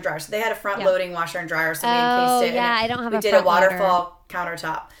washer and dryer. So they had a front loading washer and dryer, so we encased it. Yeah, I don't have. We did a waterfall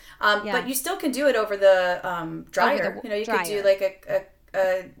countertop. But you still can do it over the dryer. You could do like a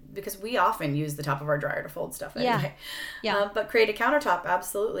because we often use the top of our dryer to fold stuff anyway. Yeah. But create a countertop,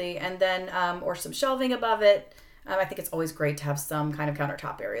 absolutely, and then or some shelving above it. I think it's always great to have some kind of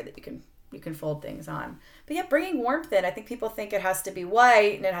countertop area that you can fold things on. But yeah, bringing warmth in. I think people think it has to be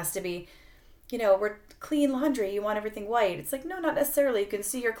white and it has to be, we're clean laundry. You want everything white. It's like, no, not necessarily. You can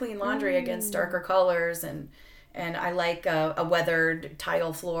see your clean laundry against darker colors and I like a weathered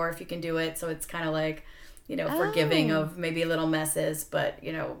tile floor if you can do it. So it's kind of like, forgiving of maybe little messes, but,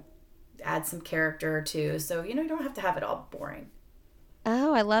 add some character too. So, you don't have to have it all boring.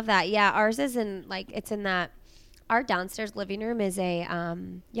 Oh, I love that. Yeah. Ours is it's in that our downstairs living room is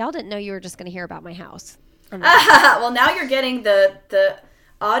y'all didn't know you were just going to hear about my house. Well, now you're getting the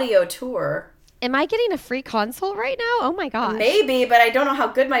audio tour. Am I getting a free console right now? Oh my gosh. Maybe, but I don't know how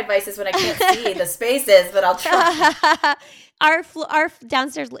good my device is when I can't see the spaces, but I'll try. Our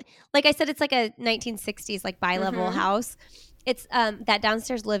downstairs, like I said, it's like a 1960s like bi-level house. It's that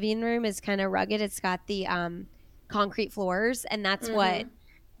downstairs living room is kind of rugged. It's got the concrete floors, and that's what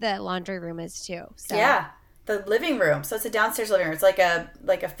the laundry room is too. So. Yeah. The living room. So it's a downstairs living room. It's like a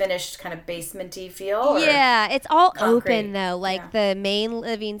finished kind of basement-y feel? Yeah. It's all open, though. Like, the main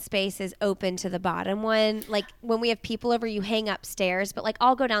living space is open to the bottom one. Like, when we have people over, you hang upstairs. But, like,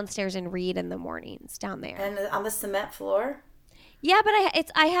 I'll go downstairs and read in the mornings down there. And on the cement floor? Yeah, but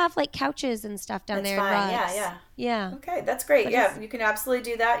I have, like, couches and stuff down there. Fine. And rugs. Yeah. Okay, that's great. But you can absolutely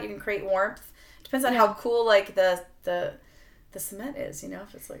do that. You can create warmth. Depends on how cool, like, the cement is,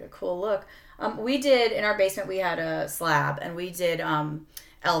 if it's, like, a cool look. We did, in our basement, we had a slab, and we did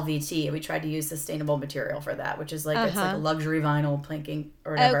LVT. We tried to use sustainable material for that, which is like, it's like a luxury vinyl planking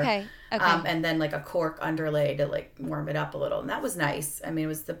or whatever. Okay. And then like a cork underlay to like warm it up a little. And that was nice. I mean, it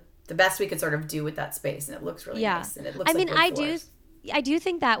was the best we could sort of do with that space, and it looks really nice. And it looks I do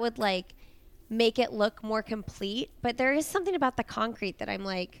think that would like make it look more complete, but there is something about the concrete that I'm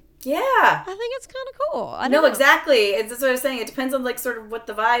like, yeah, I think it's kind of cool. I don't know. Exactly. That's what I was saying. It depends on like sort of what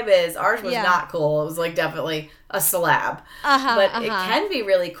the vibe is. Ours was not cool. It was like definitely a slab. But it can be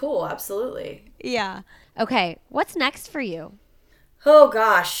really cool. Absolutely. Yeah. Okay. What's next for you? Oh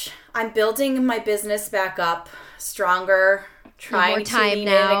gosh, I'm building my business back up stronger. Trying to lean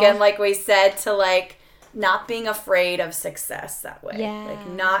in again, like we said, to like not being afraid of success that way. Yeah. Like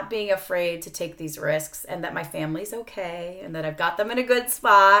not being afraid to take these risks, and that my family's okay, and that I've got them in a good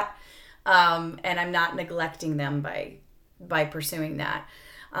spot, and I'm not neglecting them by pursuing that.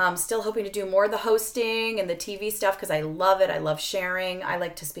 Still hoping to do more of the hosting and the TV stuff because I love it. I love sharing. I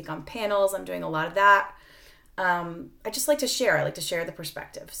like to speak on panels. I'm doing a lot of that. I just like to share. I like to share the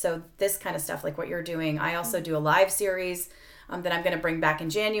perspective. So this kind of stuff, like what you're doing, I also do a live series that I'm going to bring back in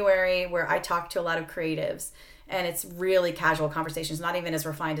January, where I talk to a lot of creatives, and it's really casual conversations, not even as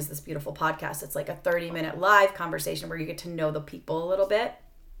refined as this beautiful podcast. It's like a 30-minute live conversation where you get to know the people a little bit.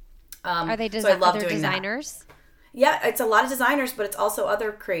 Are they so I love other doing designers? That. Yeah, it's a lot of designers, but it's also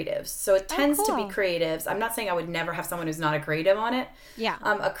other creatives. So it tends to be cool. creatives. I'm not saying I would never have someone who's not a creative on it. Yeah.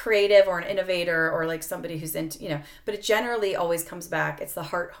 A creative or an innovator or like somebody who's into, but it generally always comes back. It's the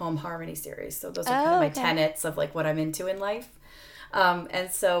Heart Home Harmony series. So those are kind of my tenets of like what I'm into in life. And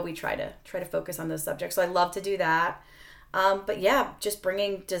so we try to focus on those subjects. So I love to do that. But yeah, just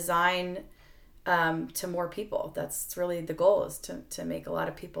bringing design to more people. That's really the goal, is to make a lot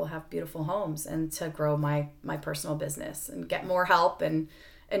of people have beautiful homes and to grow my personal business and get more help and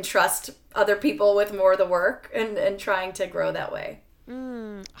trust other people with more of the work and trying to grow that way.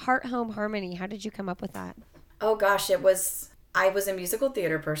 Heart Home Harmony. How did you come up with that? Oh gosh, I was a musical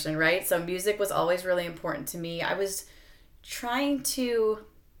theater person, right? So music was always really important to me. I was trying to,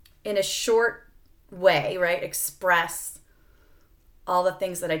 in a short way, right, express all the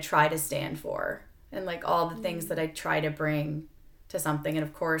things that I try to stand for and like all the things that I try to bring to something. And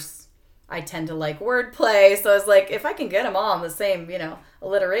of course, I tend to like wordplay. So I was like, if I can get them all in the same,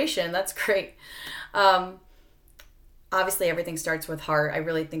 alliteration, that's great. Obviously, everything starts with heart. I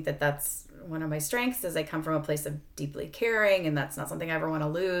really think that that's one of my strengths, is I come from a place of deeply caring, and that's not something I ever want to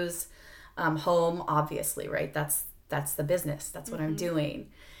lose. Home, obviously, right? That's the business. That's what I'm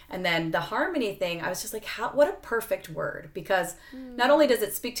doing. And then the harmony thing, I was just like, what a perfect word, because not only does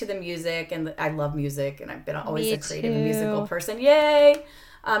it speak to the music, and I love music, and I've been always a creative and musical person. Yay!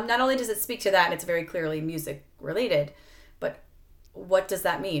 Not only does it speak to that, and it's very clearly music related, but what does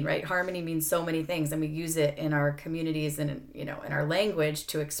that mean, right? Harmony means so many things, and we use it in our communities and in our language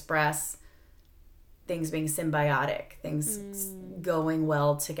to express things being symbiotic, things going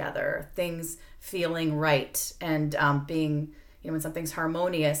well together, things feeling right, and being, when something's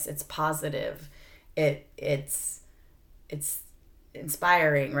harmonious, it's positive, it's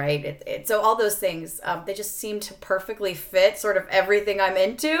inspiring, right? So all those things, they just seem to perfectly fit sort of everything I'm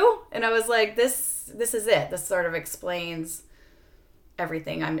into, and I was like, this is it. This sort of explains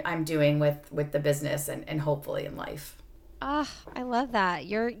everything I'm doing with the business and hopefully in life. I love that.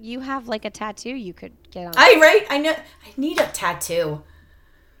 You have like a tattoo you could get on. I know. I need a tattoo.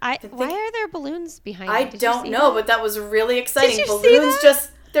 Why are there balloons behind you? I don't know, but that was really exciting. Did you Balloons see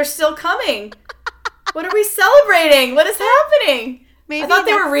that? they're still coming. What are we celebrating? What is happening? Maybe I thought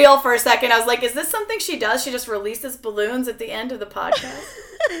they were real for a second. I was like, is this something she does? She just releases balloons at the end of the podcast?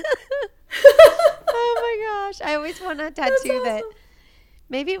 Oh my gosh. I always want a tattoo that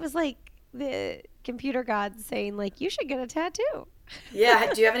maybe it was like the computer gods saying like, you should get a tattoo.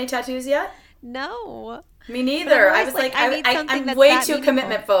 Yeah. Do you have any tattoos yet? No. Me neither. I was like, I'm way too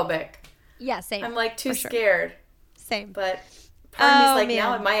commitment phobic. Yeah, same. I'm like too scared. Same. But part of me is like,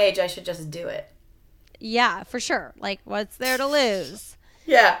 now at my age, I should just do it. Yeah, for sure. Like, what's there to lose?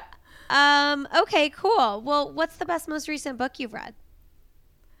 Yeah. Okay, cool. Well, what's the most recent book you've read?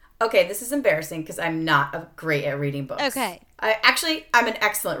 Okay, this is embarrassing because I'm not great at reading books. Okay. I'm an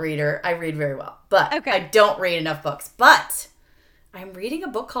excellent reader. I read very well, but okay. I don't read enough books. But I'm reading a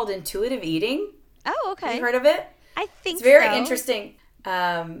book called Intuitive Eating. Oh, okay. Have you heard of it? I think it's very interesting.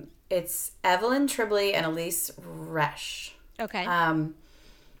 It's Evelyn Tribbley and Elise Resch. Okay.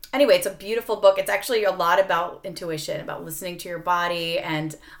 Anyway, it's a beautiful book. It's actually a lot about intuition, about listening to your body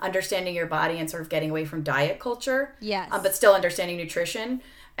and understanding your body and sort of getting away from diet culture. Yes. But still understanding nutrition.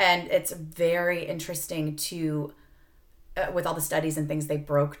 And it's very interesting to, with all the studies and things, they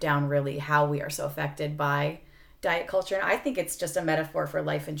broke down really how we are so affected by diet culture. And I think it's just a metaphor for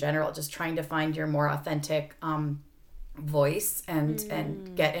life in general, just trying to find your more authentic voice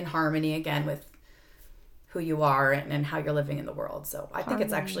and get in harmony again with who you are and how you're living in the world. So I think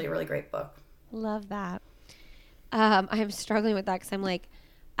it's actually a really great book. Love that. I'm struggling with that because I'm like,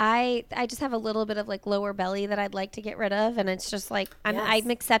 I just have a little bit of like lower belly that I'd like to get rid of. And it's just like, I'm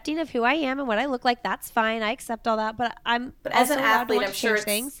accepting of who I am and what I look like. That's fine. I accept all that. But as an athlete, I'm sure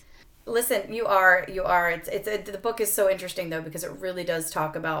things. Listen, you are. The book is so interesting though, because it really does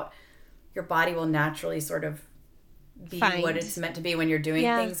talk about your body will naturally sort of be what it's meant to be when you're doing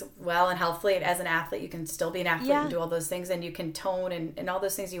things well and healthfully. And as an athlete, you can still be an athlete and do all those things, and you can tone and all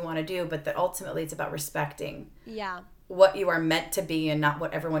those things you want to do. But that ultimately, it's about respecting what you are meant to be and not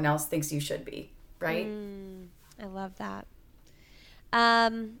what everyone else thinks you should be. Right? I love that.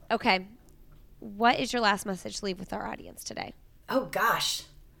 Okay. What is your last message to leave with our audience today? Oh, gosh.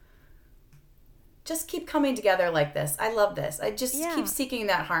 Just keep coming together like this. I love this. I just keep seeking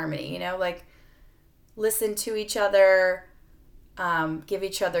that harmony, like listen to each other, give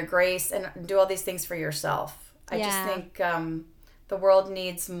each other grace, and do all these things for yourself. I just think the world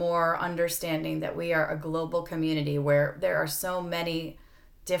needs more understanding that we are a global community where there are so many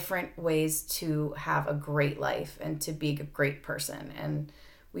different ways to have a great life and to be a great person. And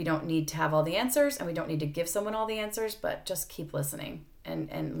we don't need to have all the answers, and we don't need to give someone all the answers, but just keep listening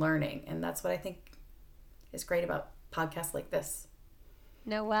and learning. And that's what I think is great about podcasts like this.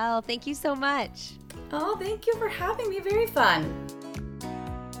 Noel, thank you so much. Oh, thank you for having me. Very fun.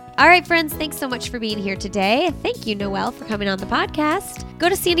 All right, friends, thanks so much for being here today. Thank you, Noel, for coming on the podcast. Go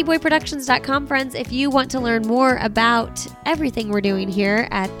to sandyboyproductions.com, friends, if you want to learn more about everything we're doing here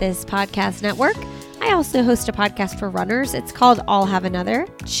at this podcast network. I also host a podcast for runners. It's called I'll Have Another.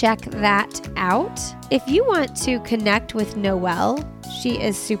 Check that out. If you want to connect with Noel, she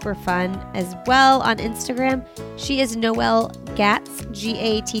is super fun as well on Instagram. She is Noel Gatts,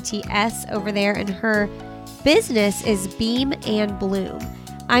 Gatts over there, and her business is Beam and Bloom.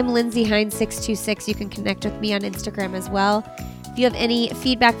 I'm Lindsay Hines 626. You can connect with me on Instagram as well. If you have any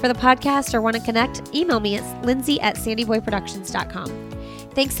feedback for the podcast or want to connect, email me at lindsay@sandyboyproductions.com.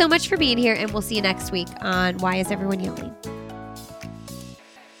 Thanks so much for being here, and we'll see you next week on Why Is Everyone Yelling?